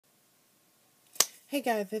Hey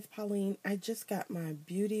guys, it's Pauline. I just got my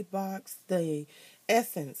beauty box, the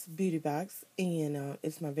Essence beauty box, and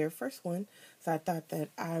it's my very first one. So I thought that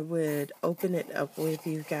I would open it up with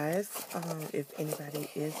you guys if anybody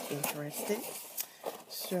is interested.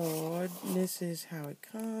 So this is how it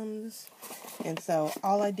comes. And so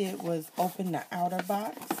all I did was open the outer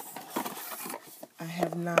box. I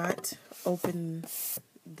have not opened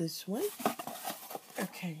this one.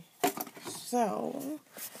 Okay. So,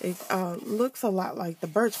 it looks a lot like the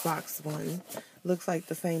Birchbox one. Looks like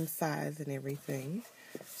the same size and everything.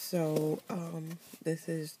 So, this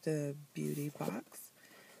is the beauty box.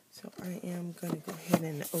 So, I am going to go ahead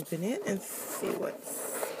and open it and see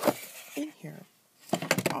what's in here.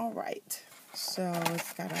 Alright. So,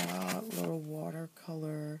 it's got a little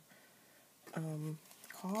watercolor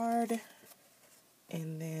card.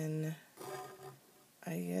 And then,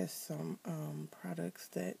 I guess some products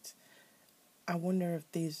that... I wonder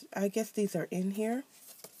if I guess these are in here.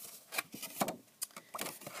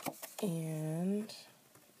 And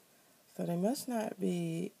so they must not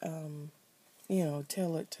be,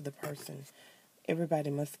 tailored to the person.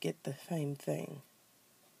 Everybody must get the same thing.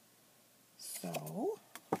 So,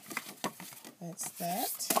 that's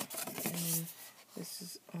that. And this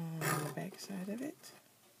is on the back side of it.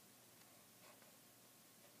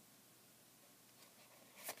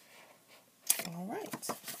 All right.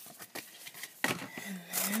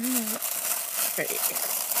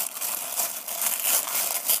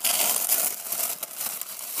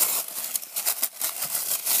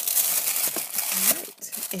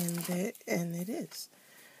 And then and it is.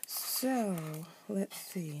 So, let's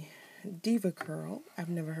see. Diva Curl. I've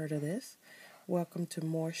never heard of this. Welcome to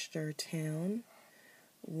Moisture Town.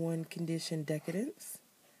 One Condition Decadence.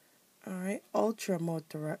 Alright. Ultra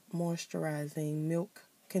Moisturizing Milk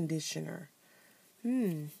Conditioner.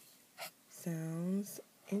 Sounds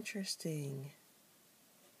interesting.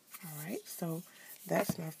 Alright. So,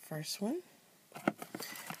 that's my first one.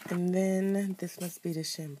 And then, this must be the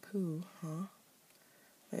shampoo, huh?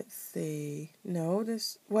 Let's see. No,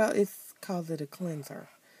 it calls it a cleanser.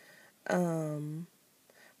 Bye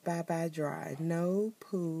Bye Dry. No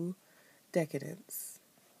Poo Decadence.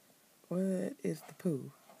 What is the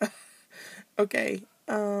poo? Okay.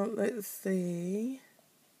 Let's see.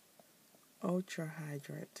 Ultra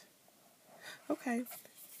Hydrant. Okay.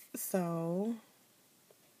 So,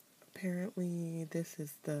 apparently this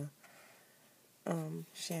is the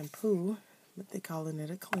shampoo, but they're calling it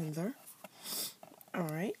a cleanser.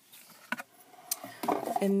 Alright.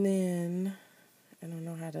 And then, I don't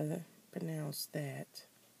know how to pronounce that.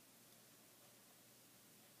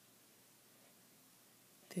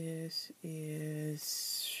 This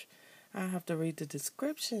is, I have to read the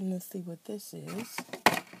description to see what this is.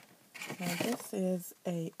 Now this is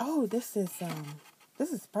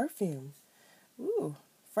this is perfume. Ooh,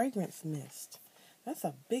 fragrance mist. That's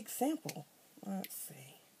a big sample. Let's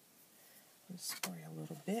see. Let's spray a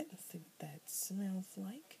little bit and see what that smells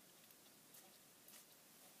like.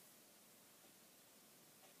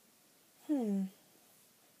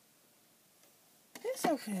 It's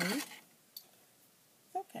okay.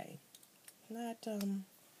 It's okay. Not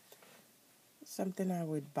something I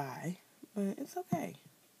would buy, but it's okay.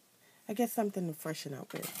 I guess something to freshen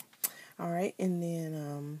up with. Alright, and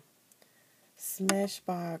then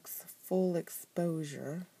Smashbox Full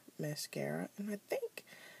Exposure Mascara. And I think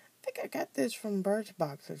I got this from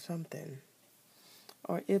Birchbox or something.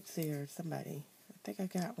 Or Ipsy or somebody. I think I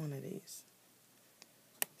got one of these.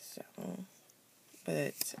 So,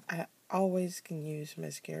 but I always can use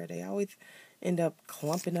mascara. They always end up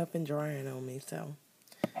clumping up and drying on me. So,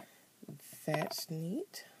 that's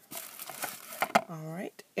neat.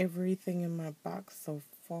 Alright, everything in my box so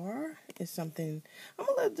far is something... I'm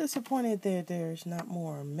a little disappointed that there's not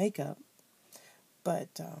more makeup.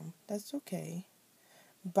 But, that's okay.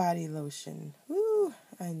 Body lotion. Woo,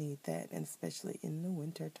 I need that, and especially in the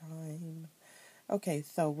winter time. Okay,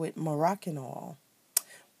 so with Moroccan oil.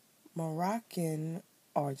 Moroccan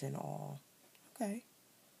argan oil. Okay.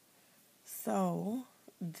 So,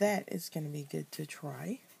 that is going to be good to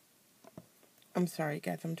try. I'm sorry,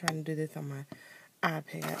 guys. I'm trying to do this on my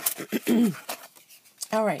iPad.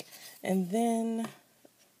 Alright. And then,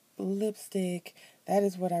 lipstick. That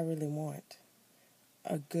is what I really want.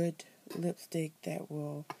 A good lipstick that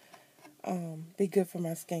will be good for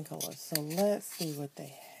my skin color. So, let's see what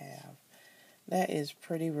they have. That is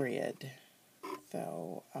pretty red.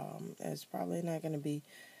 So, it's probably not going to be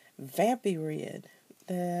vampy red.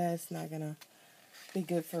 That's not going to be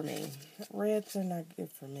good for me. Reds are not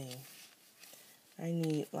good for me. I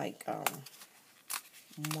need, like,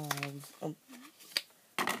 mauve or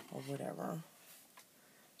whatever.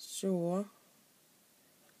 Sure.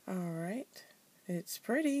 Alright. It's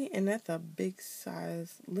pretty, and that's a big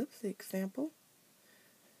size lipstick sample.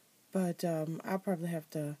 But I'll probably have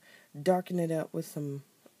to darken it up with some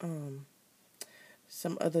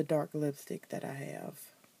other dark lipstick that I have.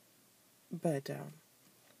 But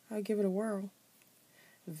I'll give it a whirl.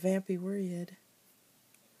 Vampy Red.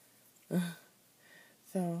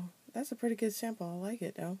 So that's a pretty good sample. I like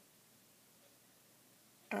it though.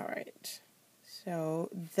 Alright. So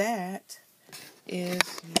that is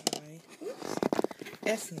my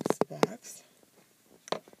Essence box.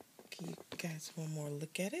 Give you guys one more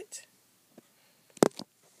look at it.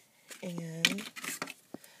 And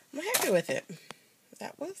I'm happy with it.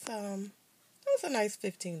 That was a nice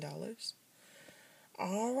 $15.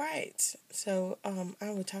 All right. So I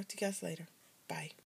will talk to you guys later. Bye.